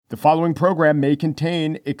The following program may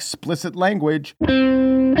contain explicit language.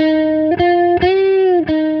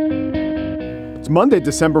 It's Monday,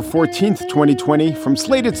 December 14th, 2020. From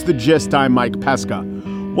Slate, it's The Gist. I'm Mike Pesca.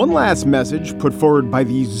 One last message put forward by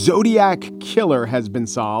the Zodiac Killer has been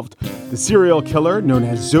solved. The serial killer, known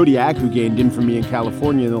as Zodiac, who gained infamy in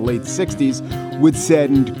California in the late 60s, would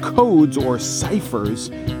send codes or ciphers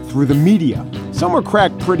through the media. Some were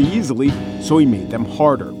cracked pretty easily, so he made them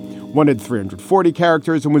harder. One had 340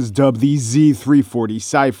 characters and was dubbed the Z340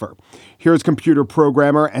 cipher. Here's computer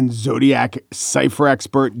programmer and Zodiac cipher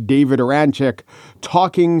expert David Aranchik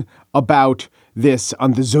talking about this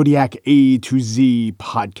on the Zodiac A to Z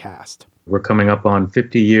podcast. We're coming up on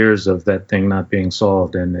 50 years of that thing not being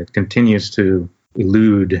solved, and it continues to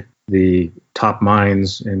elude the top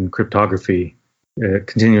minds in cryptography. It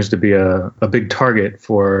continues to be a big target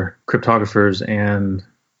for cryptographers and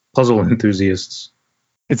puzzle enthusiasts.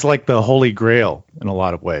 It's like the Holy Grail in a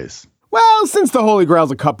lot of ways. Well, since the Holy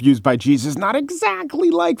Grail's a cup used by Jesus, not exactly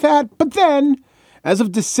like that. But then, as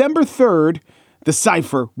of December 3rd, the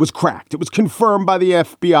cipher was cracked. It was confirmed by the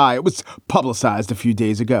FBI. It was publicized a few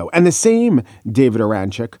days ago. And the same David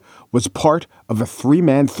Aranchik was part of a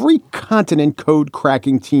three-man, three-continent code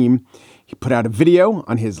cracking team. He put out a video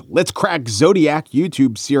on his Let's Crack Zodiac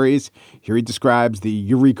YouTube series. Here he describes the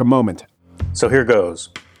eureka moment. So here goes.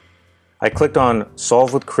 I clicked on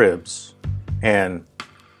Solve with Cribs, and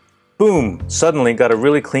boom, suddenly got a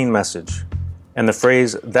really clean message. And the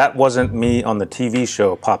phrase, "That wasn't me on the TV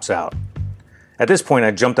show," pops out. At this point,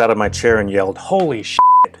 I jumped out of my chair and yelled, "Holy shit."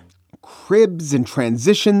 Cribs and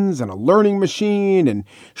transitions and a learning machine and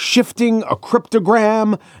shifting a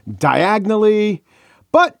cryptogram diagonally.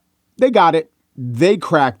 But they got it. They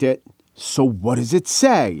cracked it. So what does it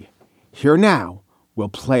say? Here now, we'll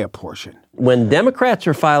play a portion. When Democrats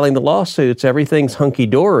are filing the lawsuits, everything's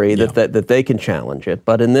hunky-dory that they can challenge it.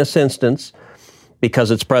 But in this instance, because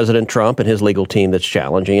it's President Trump and his legal team that's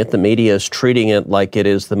challenging it, the media is treating it like it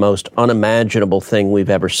is the most unimaginable thing we've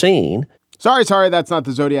ever seen. Sorry, that's not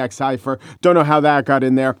the Zodiac cipher. Don't know how that got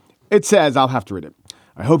in there. It says, I'll have to read it.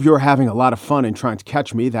 I hope you are having a lot of fun in trying to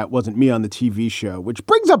catch me. That wasn't me on the TV show, which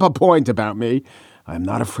brings up a point about me. I am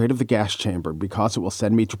not afraid of the gas chamber because it will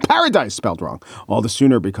send me to paradise, spelled wrong. All the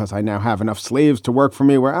sooner because I now have enough slaves to work for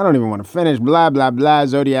me where I don't even want to finish. Blah, blah, blah.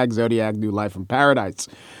 Zodiac, new life in paradise.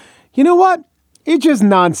 You know what? It's just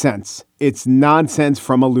nonsense. It's nonsense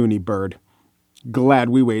from a loony bird. Glad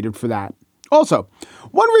we waited for that. Also,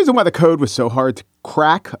 one reason why the code was so hard to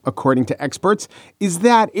crack, according to experts, is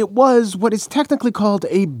that it was what is technically called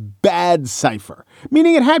a bad cipher,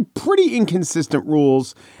 meaning it had pretty inconsistent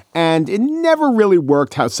rules, and it never really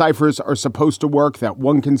worked how ciphers are supposed to work, that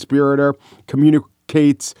one conspirator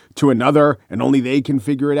communicates to another and only they can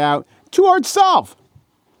figure it out. Too hard to solve.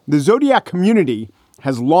 The Zodiac community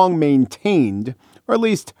has long maintained, or at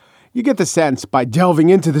least you get the sense by delving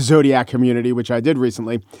into the Zodiac community, which I did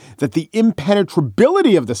recently, that the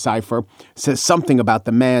impenetrability of the cipher says something about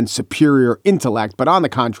the man's superior intellect, but on the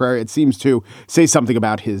contrary, it seems to say something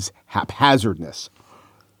about his haphazardness.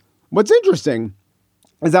 What's interesting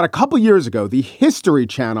is that a couple years ago, the History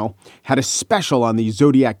Channel had a special on the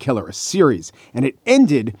Zodiac Killer, a series, and it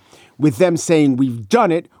ended with them saying, we've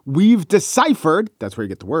done it, we've deciphered, that's where you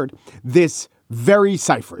get the word, this very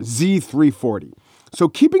cipher, Z340. So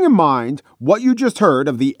keeping in mind what you just heard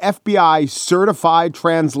of the FBI certified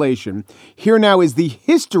translation, here now is the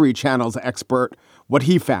History Channel's expert, what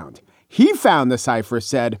he found. He found the cipher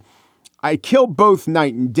said, I kill both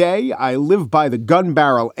night and day. I live by the gun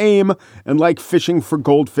barrel aim and like fishing for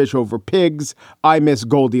goldfish over pigs. I miss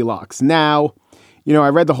Goldilocks. Now, I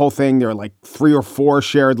read the whole thing. There are like 3 or 4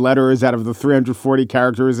 shared letters out of the 340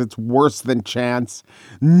 characters. It's worse than chance.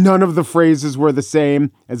 None of the phrases were the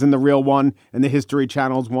same as in the real one and the History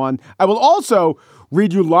Channel's one. I will also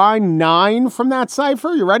read you line 9 from that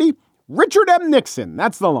cipher. You ready? Richard M. Nixon.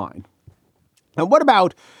 That's the line. And what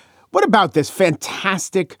about this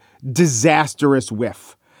fantastic, disastrous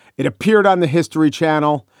whiff? It appeared on the History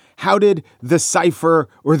Channel. How did the cipher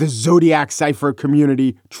or the Zodiac cipher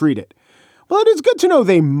community treat it? Well, it is good to know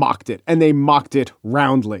they mocked it, and they mocked it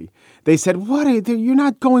roundly. They said, you're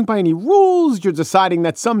not going by any rules. You're deciding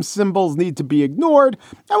that some symbols need to be ignored.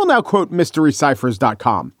 I will now quote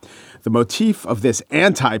mysteryciphers.com. The motif of this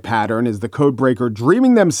anti-pattern is the codebreaker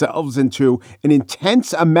dreaming themselves into an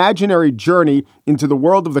intense imaginary journey into the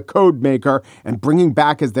world of the codemaker and bringing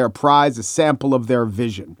back as their prize a sample of their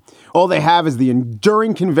vision. All they have is the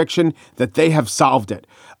enduring conviction that they have solved it,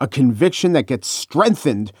 a conviction that gets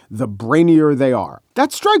strengthened the brainier they are.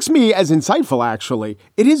 That strikes me as insightful, actually.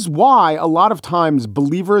 It is why a lot of times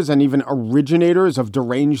believers and even originators of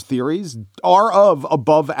deranged theories are of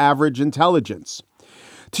above average intelligence.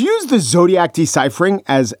 To use the zodiac deciphering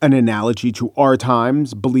as an analogy to our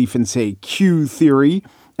times, belief in, say, Q theory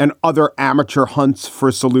and other amateur hunts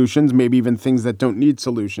for solutions, maybe even things that don't need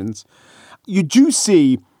solutions, you do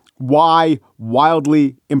see why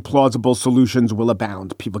wildly implausible solutions will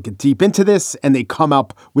abound. People get deep into this and they come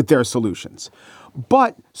up with their solutions.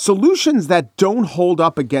 But solutions that don't hold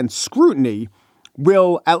up against scrutiny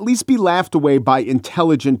will at least be laughed away by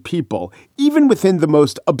intelligent people, even within the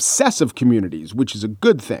most obsessive communities, which is a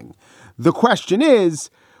good thing. The question is,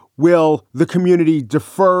 will the community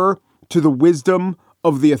defer to the wisdom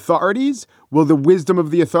of the authorities? Will the wisdom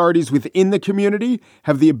of the authorities within the community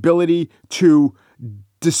have the ability to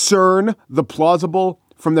discern the plausible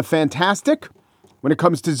from the fantastic? When it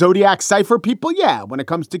comes to zodiac cipher people, yeah. When it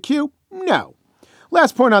comes to Q, no.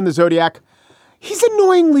 Last point on the zodiac, he's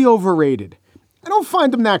annoyingly overrated. I don't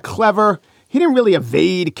find him that clever. He didn't really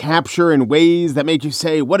evade capture in ways that make you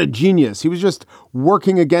say, what a genius. He was just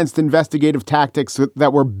working against investigative tactics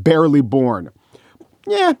that were barely born.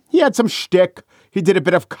 Yeah, he had some shtick. He did a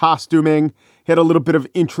bit of costuming. He had a little bit of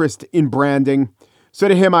interest in branding. So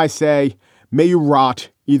to him, I say, may you rot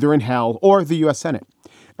either in hell or the U.S. Senate.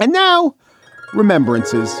 And now,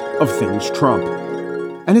 remembrances of things Trump.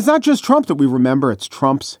 And it's not just Trump that we remember, it's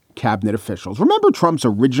Trump's cabinet officials. Remember Trump's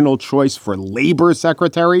original choice for labor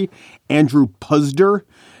secretary, Andrew Puzder?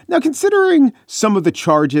 Now, considering some of the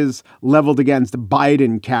charges leveled against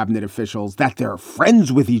Biden cabinet officials, that they're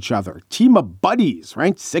friends with each other, team of buddies,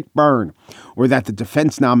 right? Sick burn. Or that the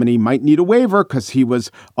defense nominee might need a waiver because he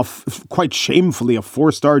was quite shamefully a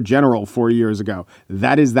 4-star general 4 years ago.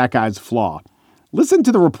 That is that guy's flaw. Listen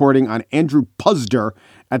to the reporting on Andrew Puzder,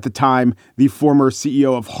 at the time the former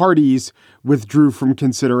CEO of Hardee's withdrew from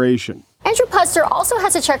consideration. Andrew Puzder also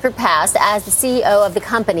has a checkered past as the CEO of the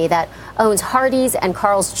company that owns Hardee's and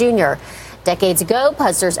Carl's Jr. Decades ago,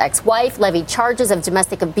 Puzder's ex-wife levied charges of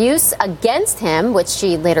domestic abuse against him, which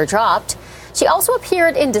she later dropped. She also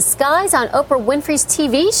appeared in disguise on Oprah Winfrey's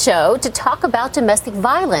TV show to talk about domestic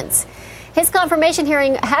violence. His confirmation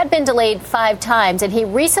hearing had been delayed 5 times, and he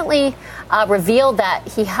recently revealed that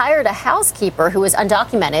he hired a housekeeper who was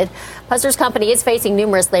undocumented. Puzder's company is facing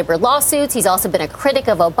numerous labor lawsuits. He's also been a critic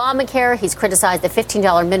of Obamacare. He's criticized the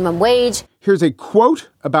 $15 minimum wage. Here's a quote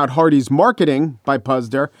about Hardee's marketing by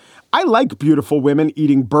Puzder. I like beautiful women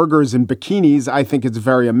eating burgers in bikinis. I think it's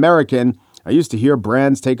very American. I used to hear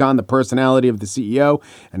brands take on the personality of the CEO,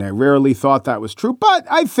 and I rarely thought that was true. But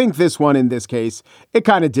I think this one, in this case, it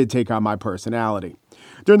kind of did take on my personality.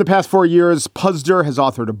 During the past 4 years, Puzder has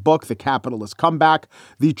authored a book, The Capitalist Comeback,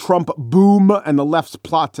 The Trump Boom and the Left's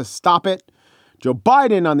Plot to Stop It. Joe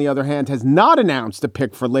Biden, on the other hand, has not announced a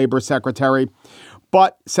pick for labor secretary.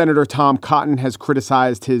 But Senator Tom Cotton has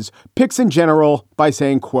criticized his picks in general by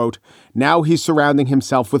saying, quote, now he's surrounding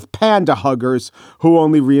himself with panda huggers who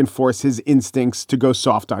only reinforce his instincts to go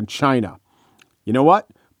soft on China. You know what?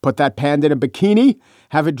 Put that panda in a bikini,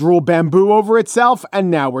 have it drool bamboo over itself, and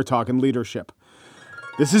now we're talking leadership.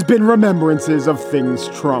 This has been Remembrances of Things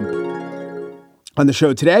Trump. On the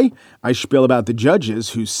show today, I spiel about the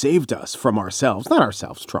judges who saved us from ourselves, not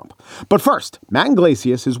ourselves, Trump. But first, Matt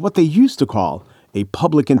Iglesias is what they used to call a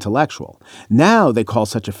public intellectual. Now they call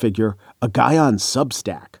such a figure a guy on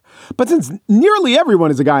Substack. But since nearly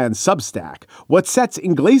everyone is a guy on Substack, what sets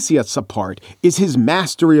Iglesias apart is his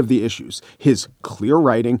mastery of the issues, his clear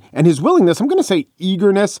writing, and his willingness, I'm going to say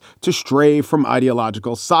eagerness, to stray from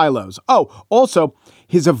ideological silos. Oh, also,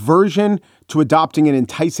 his aversion to adopting an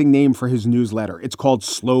enticing name for his newsletter. It's called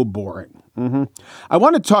Slow Boring. I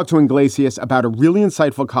want to talk to Iglesias about a really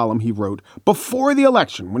insightful column he wrote before the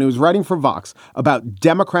election when he was writing for Vox about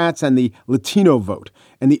Democrats and the Latino vote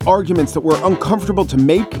and the arguments that were uncomfortable to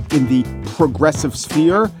make in the progressive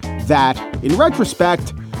sphere that, in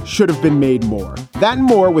retrospect, should have been made more. That and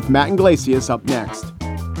more with Matt Iglesias up next.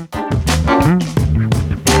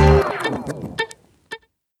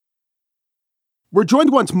 We're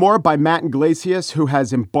joined once more by Matt Iglesias, who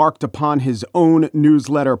has embarked upon his own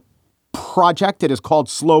newsletter project. It is called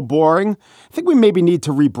Slow Boring. I think we maybe need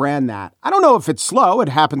to rebrand that. I don't know if it's slow. It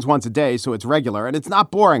happens once a day, so it's regular, and it's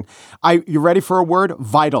not boring. You ready for a word?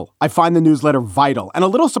 Vital. I find the newsletter vital and a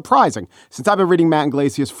little surprising. Since I've been reading Matt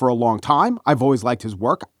Iglesias for a long time, I've always liked his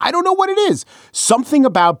work. I don't know what it is. Something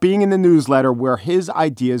about being in the newsletter where his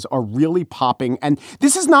ideas are really popping. And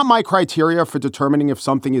this is not my criteria for determining if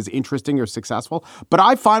something is interesting or successful, but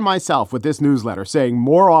I find myself with this newsletter saying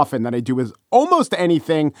more often than I do with almost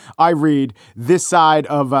anything I read this side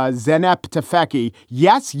of Zeynep Tufekci,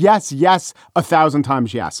 yes, yes, yes, 1,000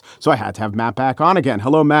 times yes. So I had to have Matt back on again.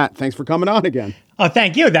 Hello, Matt. Thanks for coming on again. Oh,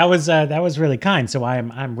 thank you. That was really kind. So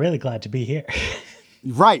I'm really glad to be here.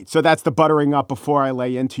 Right. So that's the buttering up before I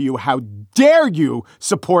lay into you. How dare you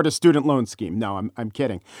support a student loan scheme? No, I'm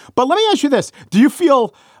kidding. But let me ask you this. Do you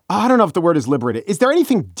feel, I don't know if the word is liberated. Is there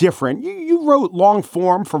anything different? You wrote long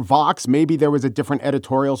form for Vox. Maybe there was a different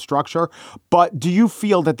editorial structure. But do you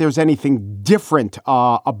feel that there's anything different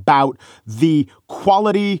about the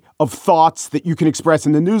quality of thoughts that you can express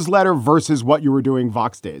in the newsletter versus what you were doing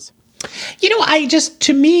Vox days?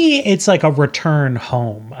 To me, it's like a return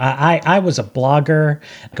home. I was a blogger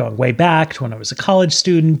going way back to when I was a college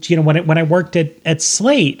student. When I worked at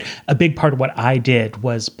Slate, a big part of what I did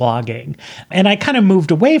was blogging. And I kind of moved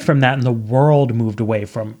away from that, and the world moved away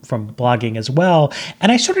from blogging as well.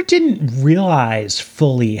 And I sort of didn't realize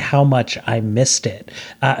fully how much I missed it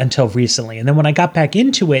until recently. And then when I got back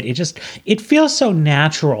into it, it feels so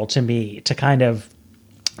natural to me to kind of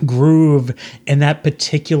groove in that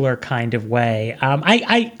particular kind of way.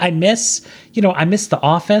 I miss The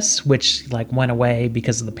Office, which went away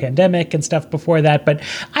because of the pandemic and stuff before that. But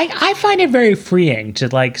I find it very freeing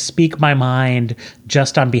to speak my mind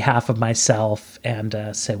just on behalf of myself and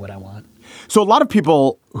say what I want. So a lot of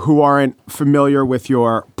people who aren't familiar with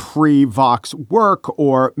your pre-Vox work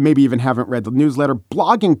or maybe even haven't read the newsletter,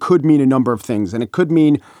 blogging could mean a number of things. And it could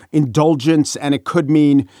mean indulgence, and it could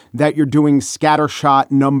mean that you're doing scattershot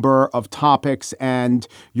number of topics and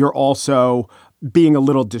you're also being a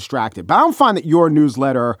little distracted. But I don't find that your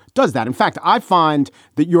newsletter does that. In fact, I find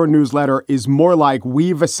that your newsletter is more like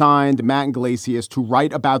we've assigned Matt Iglesias to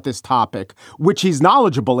write about this topic, which he's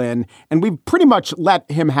knowledgeable in, and we've pretty much let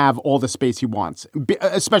him have all the space he wants,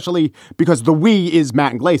 especially because the we is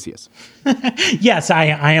Matt Iglesias. Yes, I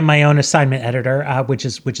am my own assignment editor, which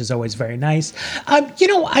is always very nice.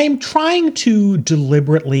 I am trying to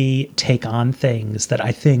deliberately take on things that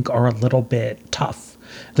I think are a little bit tough,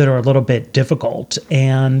 that are a little bit difficult.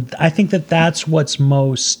 And I think that that's what's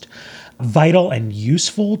most vital and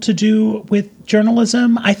useful to do with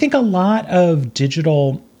journalism. I think a lot of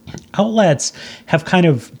digital outlets have kind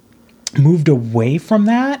of moved away from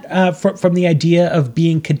that, from the idea of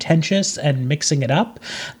being contentious and mixing it up.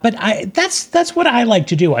 But that's what I like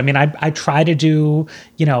to do. I mean, I try to do,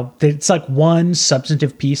 it's like one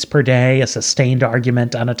substantive piece per day, a sustained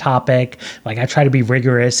argument on a topic. I try to be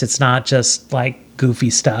rigorous. It's not just goofy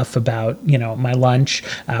stuff about, my lunch.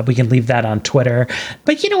 We can leave that on Twitter.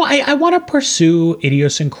 But, I want to pursue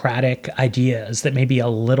idiosyncratic ideas that may be a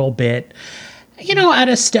little bit out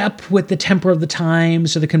of step with the temper of the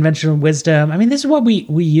times or the conventional wisdom. I mean, this is what we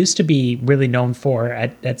used to be really known for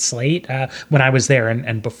at Slate when I was there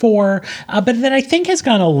and before, but that I think has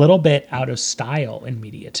gone a little bit out of style in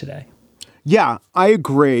media today. Yeah, I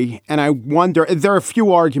agree. And I wonder, there are a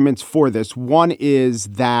few arguments for this. One is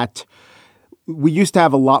that we used to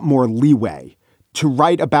have a lot more leeway to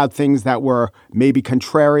write about things that were maybe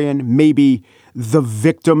contrarian, maybe the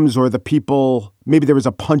victims or the people, maybe there was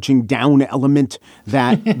a punching down element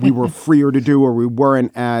that we were freer to do, or we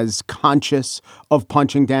weren't as conscious of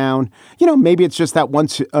punching down. Maybe it's just that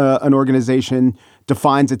once an organization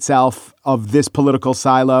defines itself of this political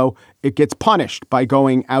silo, it gets punished by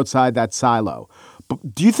going outside that silo. But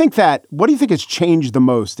what do you think has changed the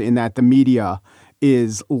most in that the media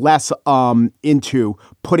is less into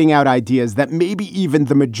putting out ideas that maybe even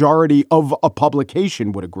the majority of a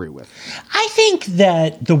publication would agree with? I think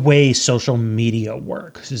that the way social media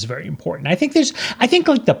works is very important. I think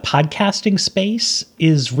the podcasting space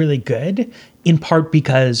is really good, in part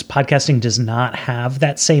because podcasting does not have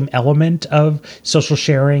that same element of social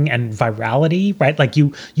sharing and virality, right?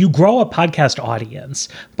 You grow a podcast audience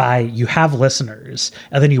by you have listeners,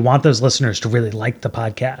 and then you want those listeners to really like the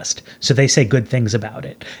podcast, so they say good things about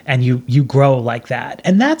it, and you grow like that.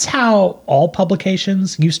 And that's how all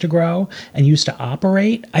publications used to grow and used to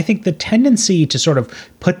operate. I think the tendency to sort of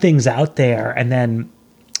put things out there and then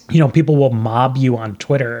people will mob you on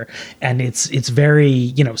Twitter, and it's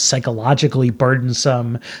very, psychologically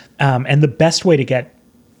burdensome. And the best way to get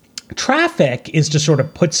traffic is to sort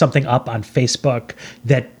of put something up on Facebook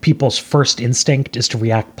that people's first instinct is to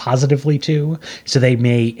react positively to. So they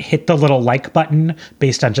may hit the little like button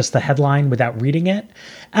based on just the headline without reading it.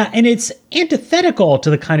 And it's antithetical to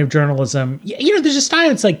the kind of journalism. There's a style,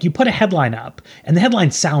 it's like you put a headline up and the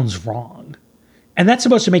headline sounds wrong. And that's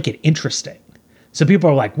supposed to make it interesting. So people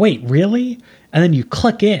are like, wait, really? And then you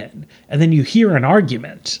click in, and then you hear an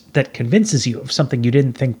argument that convinces you of something you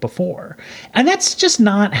didn't think before. And that's just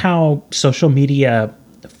not how social media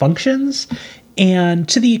functions. And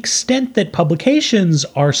to the extent that publications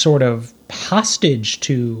are sort of hostage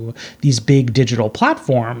to these big digital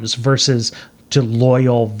platforms versus to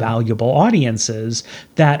loyal, valuable audiences,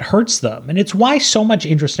 that hurts them. And it's why so much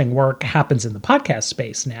interesting work happens in the podcast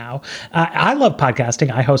space now. I love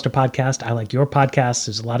podcasting. I host a podcast. I like your podcast.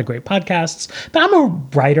 There's a lot of great podcasts. But I'm a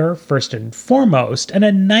writer first and foremost. And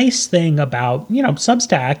a nice thing about,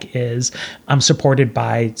 Substack is I'm supported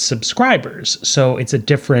by subscribers. So it's a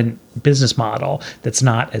different business model that's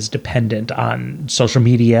not as dependent on social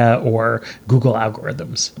media or Google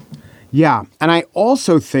algorithms. Yeah. And I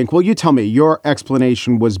also think, well, you tell me, your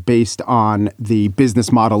explanation was based on the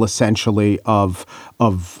business model essentially of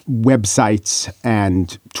websites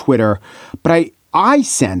and Twitter. But I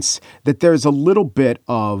sense that there's a little bit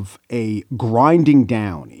of a grinding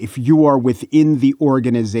down if you are within the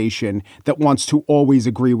organization that wants to always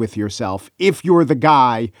agree with yourself, if you're the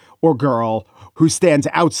guy or girl who stands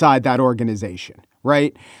outside that organization.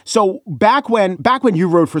 Right. So back when you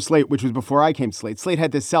wrote for Slate, which was before I came to Slate, Slate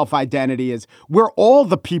had this self-identity as we're all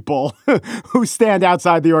the people who stand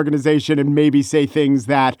outside the organization and maybe say things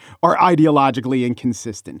that are ideologically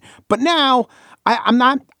inconsistent. But now I'm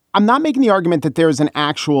not making the argument that there's an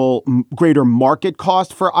actual greater market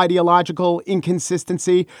cost for ideological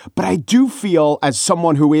inconsistency, but I do feel as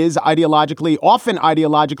someone who is often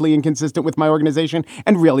ideologically inconsistent with my organization,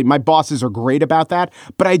 and really my bosses are great about that,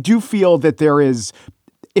 but I do feel that there is,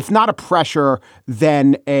 if not a pressure,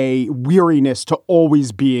 then a weariness to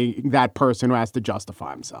always being that person who has to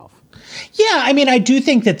justify himself. Yeah, I do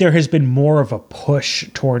think that there has been more of a push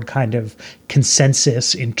toward kind of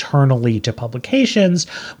consensus internally to publications,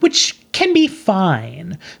 which can be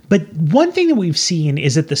fine. But one thing that we've seen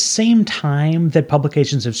is at the same time that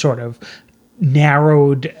publications have sort of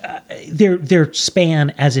narrowed their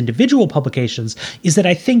span as individual publications, is that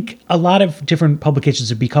I think a lot of different publications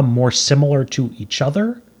have become more similar to each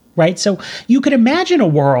other, right? So you could imagine a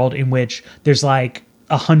world in which there's like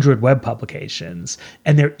 100 web publications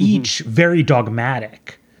and they're each very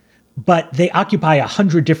dogmatic, but they occupy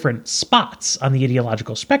 100 different spots on the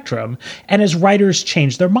ideological spectrum. And as writers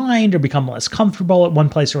change their mind or become less comfortable at one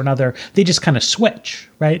place or another, they just kind of switch,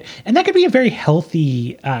 right? And that could be a very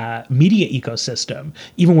healthy media ecosystem,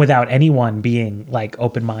 even without anyone being like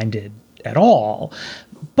open-minded at all.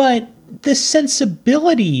 But the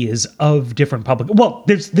sensibilities of different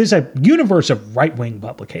there's a universe of right-wing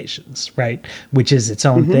publications, right? Which is its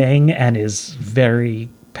own thing and is very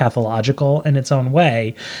pathological in its own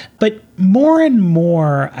way. But more and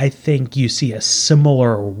more, I think you see a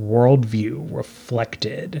similar worldview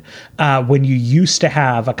reflected when you used to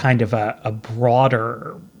have a kind of a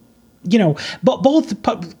broader,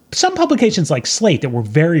 some publications like Slate that were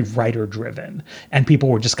very writer-driven and people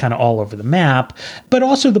were just kind of all over the map, but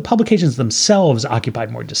also the publications themselves occupied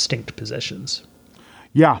more distinct positions.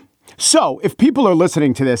 Yeah. So if people are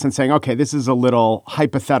listening to this and saying, okay, this is a little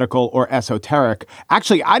hypothetical or esoteric,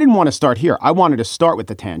 actually, I didn't want to start here. I wanted to start with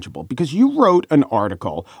the tangible because you wrote an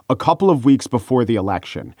article a couple of weeks before the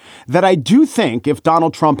election that I do think if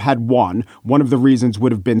Donald Trump had won, one of the reasons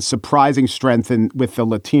would have been surprising strength with the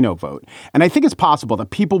Latino vote. And I think it's possible that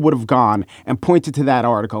people would have gone and pointed to that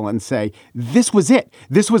article and say, this was it.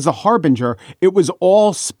 This was the harbinger. It was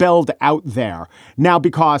all spelled out there. Now,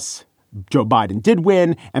 because Joe Biden did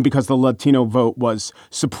win, and because the Latino vote was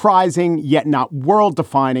surprising yet not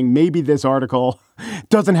world-defining, maybe this article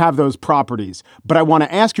doesn't have those properties. But I want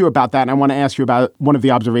to ask you about that, and I want to ask you about one of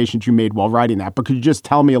the observations you made while writing that. But could you just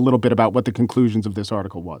tell me a little bit about what the conclusions of this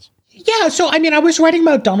article was? Yeah, so I was writing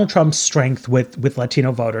about Donald Trump's strength with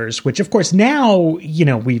Latino voters, which of course now,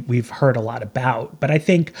 we've heard a lot about. But I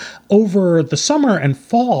think over the summer and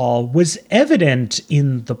fall was evident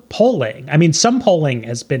in the polling. Some polling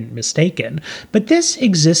has been mistaken, but this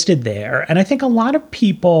existed there. And I think a lot of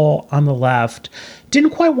people on the left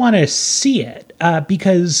didn't quite want to see it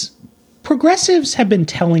because progressives have been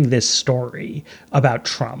telling this story about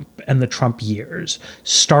Trump and the Trump years,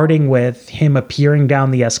 starting with him appearing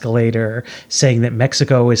down the escalator, saying that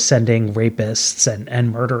Mexico is sending rapists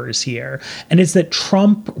and murderers here. And it's that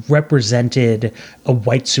Trump represented a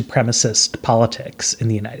white supremacist politics in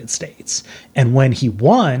the United States. And when he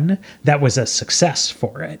won, that was a success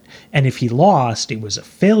for it. And if he lost, it was a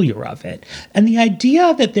failure of it. And the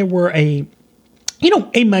idea that there were a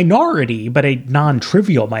minority, but a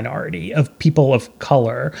non-trivial minority of people of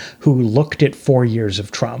color who looked at 4 years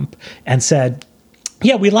of Trump and said,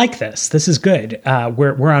 yeah, we like this. This is good.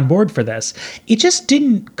 We're on board for this. It just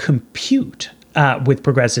didn't compute with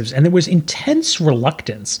progressives. And there was intense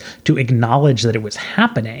reluctance to acknowledge that it was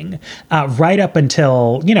happening right up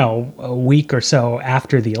until, a week or so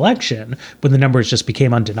after the election, when the numbers just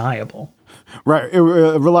became undeniable. Right.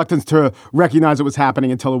 Reluctance to recognize it was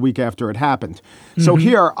happening until a week after it happened. So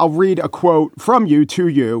here, I'll read a quote from you to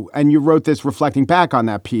you, and you wrote this reflecting back on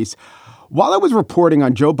that piece. While I was reporting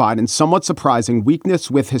on Joe Biden's somewhat surprising weakness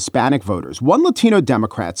with Hispanic voters, one Latino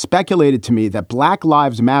Democrat speculated to me that Black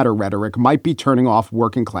Lives Matter rhetoric might be turning off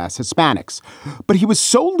working class Hispanics. But he was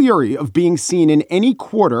so leery of being seen in any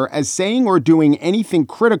quarter as saying or doing anything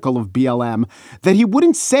critical of BLM that he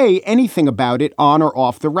wouldn't say anything about it on or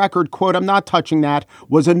off the record. Quote, I'm not touching that,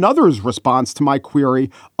 was another's response to my query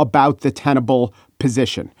about the tenable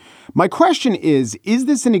position. My question is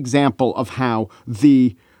this an example of how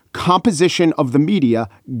the composition of the media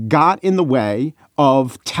got in the way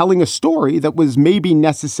of telling a story that was maybe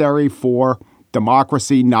necessary for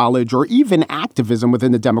democracy, knowledge, or even activism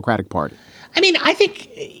within the Democratic Party? I mean, I think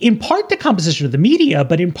in part the composition of the media,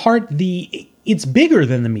 but in part it's bigger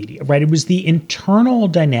than the media, right? It was the internal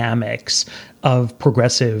dynamics of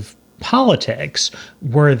progressive politics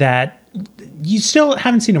were that you still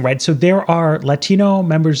haven't seen it, right? So there are Latino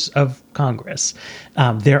members of Congress.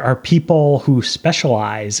 There are people who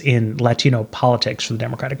specialize in Latino politics for the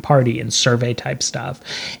Democratic Party and survey type stuff.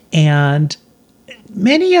 And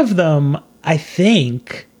many of them, I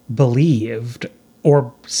think, believed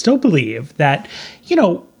or still believe that,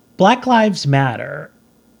 Black Lives Matter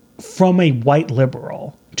from a white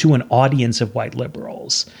liberal to an audience of white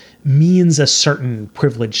liberals means a certain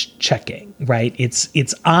privilege checking, right?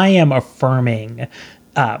 It's I am affirming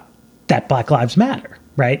that Black Lives Matter,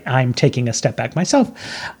 right? I'm taking a step back myself.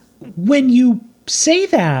 When you say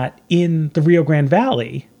that in the Rio Grande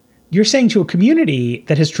Valley, you're saying to a community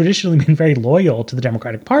that has traditionally been very loyal to the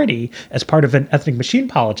Democratic Party as part of an ethnic machine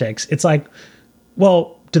politics, it's like,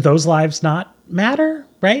 well, do those lives not matter,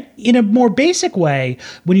 right? In a more basic way,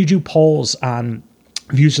 when you do polls on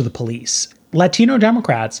views of the police, Latino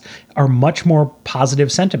Democrats are much more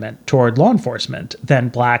positive sentiment toward law enforcement than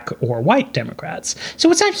Black or white Democrats.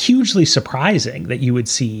 So it's not hugely surprising that you would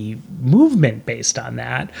see movement based on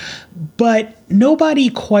that, but nobody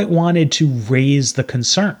quite wanted to raise the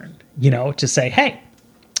concern, to say, hey,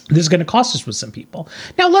 this is going to cost us with some people.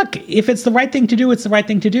 Now, look, if it's the right thing to do, it's the right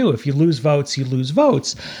thing to do. If you lose votes, you lose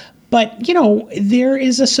votes. But, there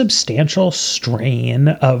is a substantial strain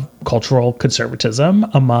of cultural conservatism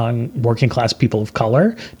among working class people of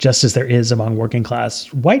color, just as there is among working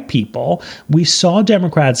class white people. We saw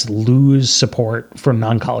Democrats lose support from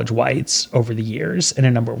non-college whites over the years in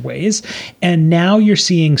a number of ways. And now you're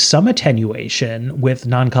seeing some attenuation with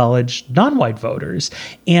non-college, non-white voters.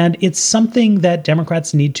 And it's something that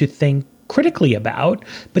Democrats need to think critically about.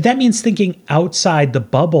 But that means thinking outside the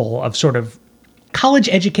bubble of sort of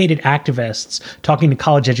college-educated activists talking to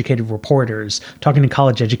college-educated reporters, talking to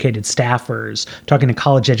college-educated staffers, talking to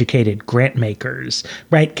college-educated grant makers,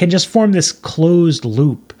 right, can just form this closed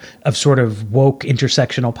loop of sort of woke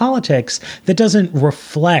intersectional politics that doesn't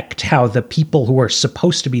reflect how the people who are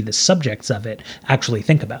supposed to be the subjects of it actually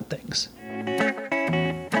think about things.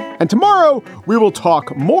 And tomorrow, we will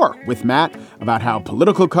talk more with Matt about how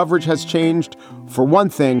political coverage has changed. For one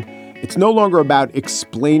thing, it's no longer about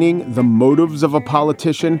explaining the motives of a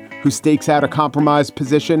politician who stakes out a compromised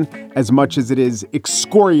position as much as it is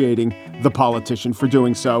excoriating the politician for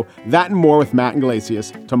doing so. That and more with Matt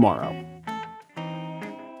Iglesias tomorrow.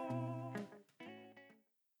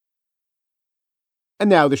 And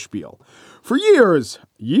now the spiel. For years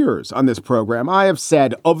on this program, I have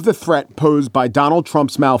said of the threat posed by Donald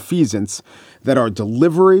Trump's malfeasance that our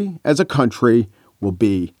delivery as a country will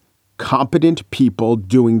be competent people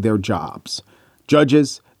doing their jobs.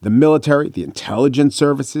 Judges, the military, the intelligence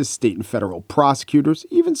services, state and federal prosecutors,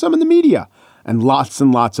 even some in the media, and lots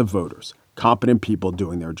of voters. Competent people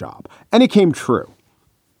doing their job. And it came true.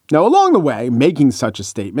 Now, along the way, making such a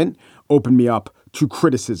statement opened me up to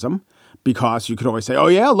criticism because you could always say, oh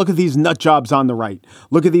yeah, look at these nut jobs on the right.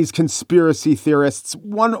 Look at these conspiracy theorists,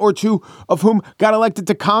 one or two of whom got elected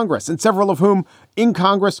to Congress and several of whom in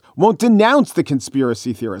Congress won't denounce the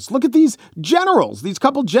conspiracy theorists. Look at these generals, these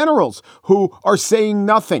couple generals who are saying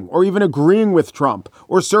nothing or even agreeing with Trump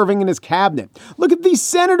or serving in his cabinet. Look at these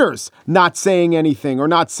senators not saying anything or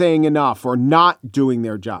not saying enough or not doing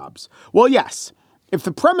their jobs. Well, yes, if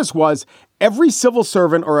the premise was every civil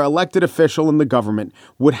servant or elected official in the government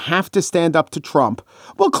would have to stand up to Trump,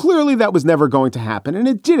 well, clearly that was never going to happen, and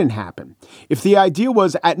it didn't happen. If the idea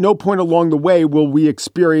was at no point along the way will we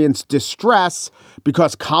experience distress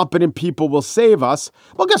because competent people will save us,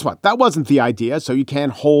 well, guess what? That wasn't the idea, so you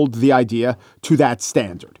can't hold the idea to that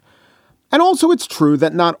standard. And also, it's true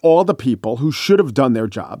that not all the people who should have done their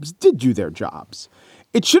jobs did do their jobs.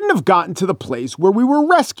 It shouldn't have gotten to the place where we were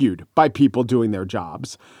rescued by people doing their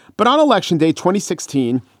jobs. But on Election Day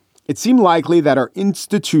 2016, it seemed likely that our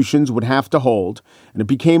institutions would have to hold, and it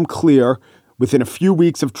became clear within a few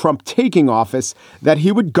weeks of Trump taking office that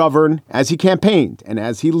he would govern as he campaigned and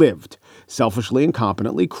as he lived, selfishly,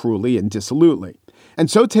 incompetently, cruelly, and dissolutely.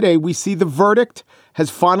 And so today we see the verdict has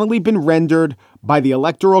finally been rendered by the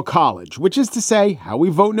Electoral College, which is to say how we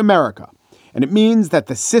vote in America. And it means that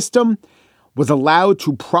the system was allowed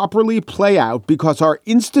to properly play out because our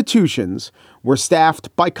institutions were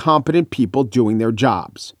staffed by competent people doing their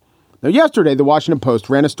jobs. Now, yesterday, the Washington Post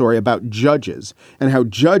ran a story about judges and how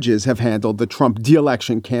judges have handled the Trump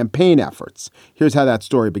de-election campaign efforts. Here's how that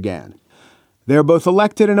story began. They are both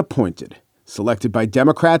elected and appointed, selected by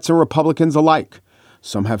Democrats and Republicans alike.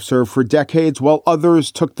 Some have served for decades, while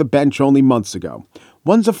others took the bench only months ago.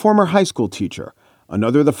 One's a former high school teacher.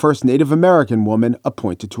 Another, the first Native American woman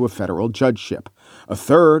appointed to a federal judgeship. A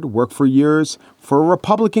third worked for years for a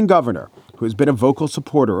Republican governor who has been a vocal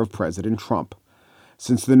supporter of President Trump.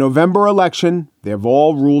 Since the November election, they have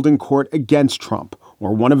all ruled in court against Trump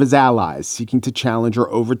or one of his allies seeking to challenge or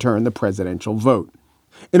overturn the presidential vote.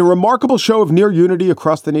 In a remarkable show of near unity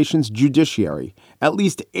across the nation's judiciary, at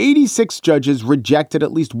least 86 judges rejected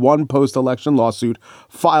at least one post-election lawsuit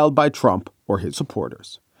filed by Trump or his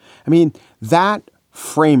supporters. I mean, that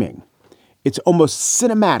framing, it's almost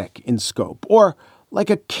cinematic in scope, or like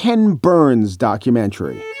a Ken Burns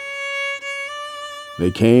documentary. They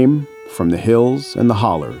came from the hills and the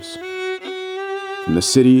hollers, from the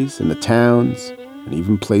cities and the towns, and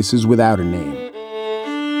even places without a name.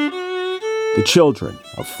 The children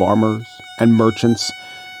of farmers and merchants,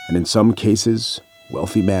 and in some cases,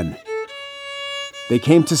 wealthy men. They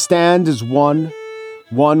came to stand as one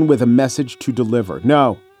with a message to deliver.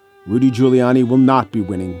 No, Rudy Giuliani will not be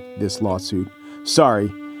winning this lawsuit.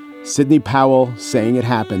 Sorry, Sidney Powell saying it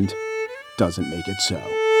happened doesn't make it so.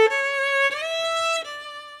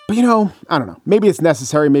 But I don't know. Maybe it's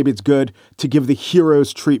necessary, maybe it's good to give the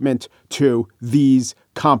hero's treatment to these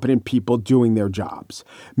competent people doing their jobs.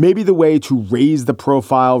 Maybe the way to raise the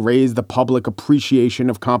profile, raise the public appreciation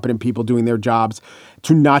of competent people doing their jobs,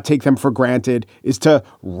 to not take them for granted, is to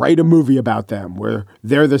write a movie about them where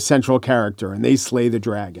they're the central character and they slay the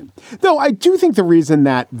dragon. Though I do think the reason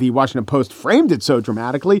that the Washington Post framed it so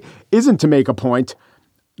dramatically isn't to make a point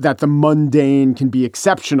that the mundane can be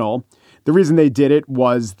exceptional. The reason they did it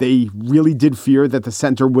was they really did fear that the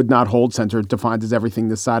center would not hold. Center defined as everything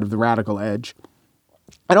this side of the radical edge.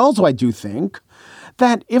 And also, I do think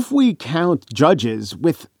that if we count judges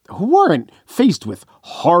who weren't faced with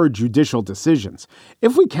hard judicial decisions,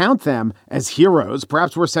 if we count them as heroes,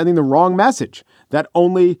 perhaps we're sending the wrong message that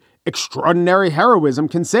only extraordinary heroism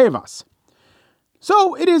can save us.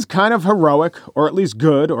 So it is kind of heroic, or at least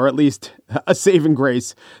good, or at least a saving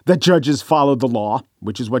grace that judges followed the law,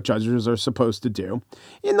 which is what judges are supposed to do.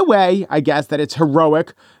 In the way, I guess, that it's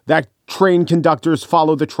heroic that train conductors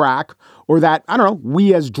follow the track, or that,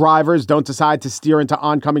 we as drivers don't decide to steer into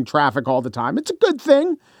oncoming traffic all the time. It's a good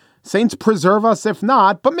thing. Saints preserve us if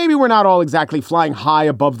not, but maybe we're not all exactly flying high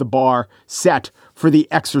above the bar set for the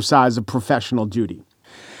exercise of professional duty.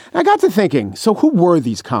 I got to thinking, so who were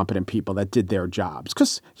these competent people that did their jobs?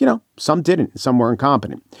 Because, some didn't, some were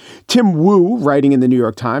incompetent. Tim Wu, writing in the New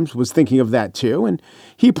York Times, was thinking of that too. And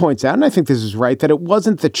he points out, and I think this is right, that it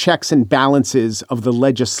wasn't the checks and balances of the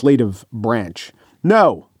legislative branch.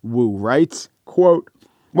 No, Wu writes, quote,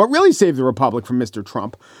 what really saved the republic from Mr.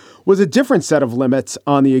 Trump was a different set of limits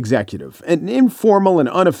on the executive, an informal and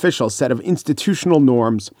unofficial set of institutional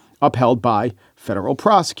norms upheld by federal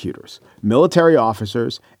prosecutors, military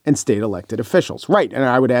officers, and state elected officials. Right. And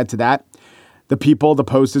I would add to that, the people the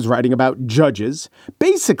Post is writing about, judges.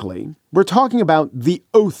 Basically, we're talking about the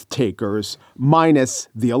oath takers minus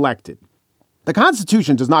the elected. The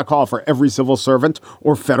Constitution does not call for every civil servant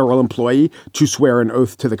or federal employee to swear an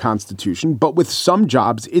oath to the Constitution, but with some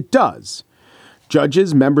jobs it does.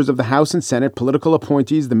 Judges, members of the House and Senate, political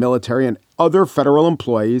appointees, the military, and other federal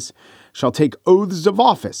employees shall take oaths of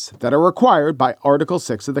office that are required by Article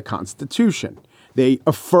 6 of the Constitution. They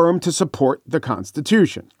affirm to support the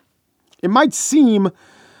Constitution. It might seem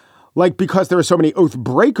like because there are so many oath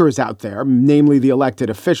breakers out there, namely the elected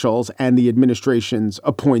officials and the administration's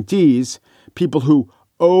appointees, people who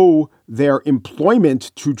owe their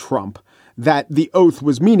employment to Trump, that the oath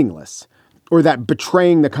was meaningless or that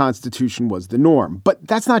betraying the Constitution was the norm. But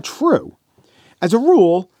that's not true. As a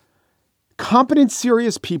rule, competent,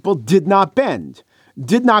 serious people did not bend,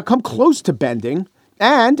 did not come close to bending,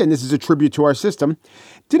 and this is a tribute to our system,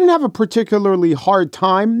 didn't have a particularly hard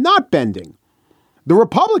time not bending. The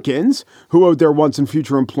Republicans, who owed their once and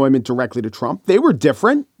future employment directly to Trump, they were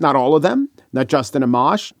different. Not all of them. Not Justin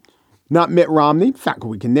Amash. Not Mitt Romney. In fact,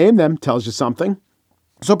 we can name them. Tells you something.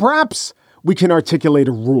 So perhaps we can articulate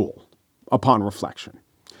a rule upon reflection.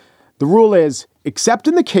 The rule is, except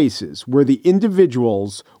in the cases where the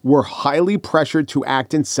individuals were highly pressured to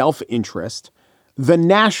act in self-interest, the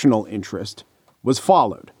national interest was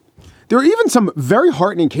followed. There are even some very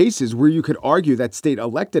heartening cases where you could argue that state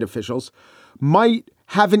elected officials might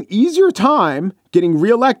have an easier time getting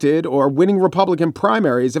reelected or winning Republican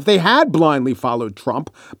primaries if they had blindly followed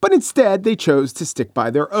Trump, but instead they chose to stick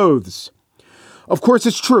by their oaths. Of course,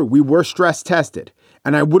 it's true. We were stress tested,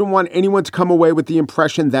 and I wouldn't want anyone to come away with the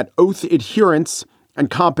impression that oath adherents and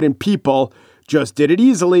competent people just did it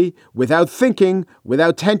easily, without thinking,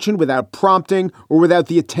 without tension, without prompting, or without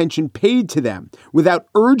the attention paid to them, without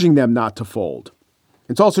urging them not to fold.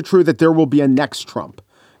 It's also true that there will be a next Trump.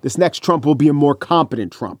 This next Trump will be a more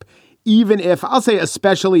competent Trump, even if, I'll say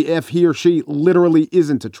especially if he or she literally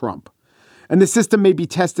isn't a Trump. And the system may be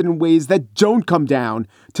tested in ways that don't come down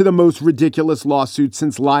to the most ridiculous lawsuits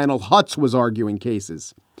since Lionel Hutz was arguing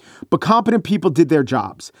cases. But competent people did their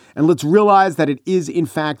jobs. And let's realize that it is, in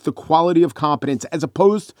fact, the quality of competence as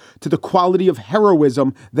opposed to the quality of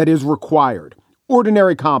heroism that is required.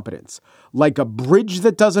 Ordinary competence, like a bridge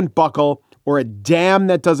that doesn't buckle or a dam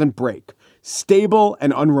that doesn't break. Stable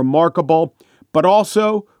and unremarkable, but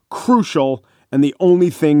also crucial and the only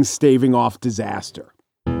thing staving off disaster.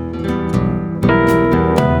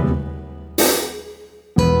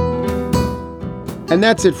 And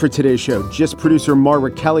that's it for today's show. Gist producer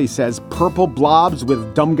Margaret Kelly says purple blobs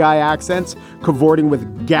with dumb guy accents cavorting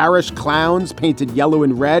with garish clowns painted yellow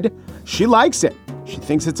and red. She likes it. She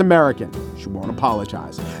thinks it's American. She won't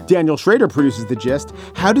apologize. Daniel Schrader produces The Gist.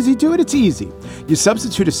 How does he do it? It's easy. You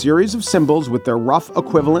substitute a series of symbols with their rough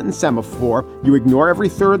equivalent in semaphore. You ignore every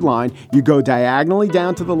third line. You go diagonally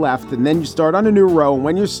down to the left, and then you start on a new row. And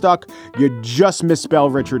when you're stuck, you just misspell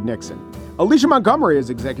Richard Nixon. Alicia Montgomery is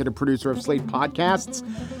executive producer of Slate Podcasts.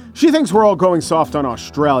 She thinks we're all going soft on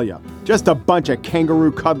Australia. Just a bunch of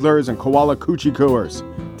kangaroo cuddlers and koala coochie cooers.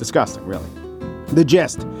 Disgusting, really. The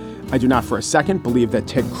Gist. I do not for a second believe that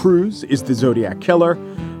Ted Cruz is the Zodiac Killer,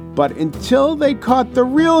 but until they caught the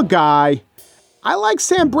real guy, I like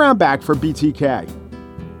Sam Brownback for BTK.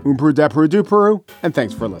 Umpru depru duperu, and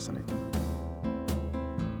thanks for listening.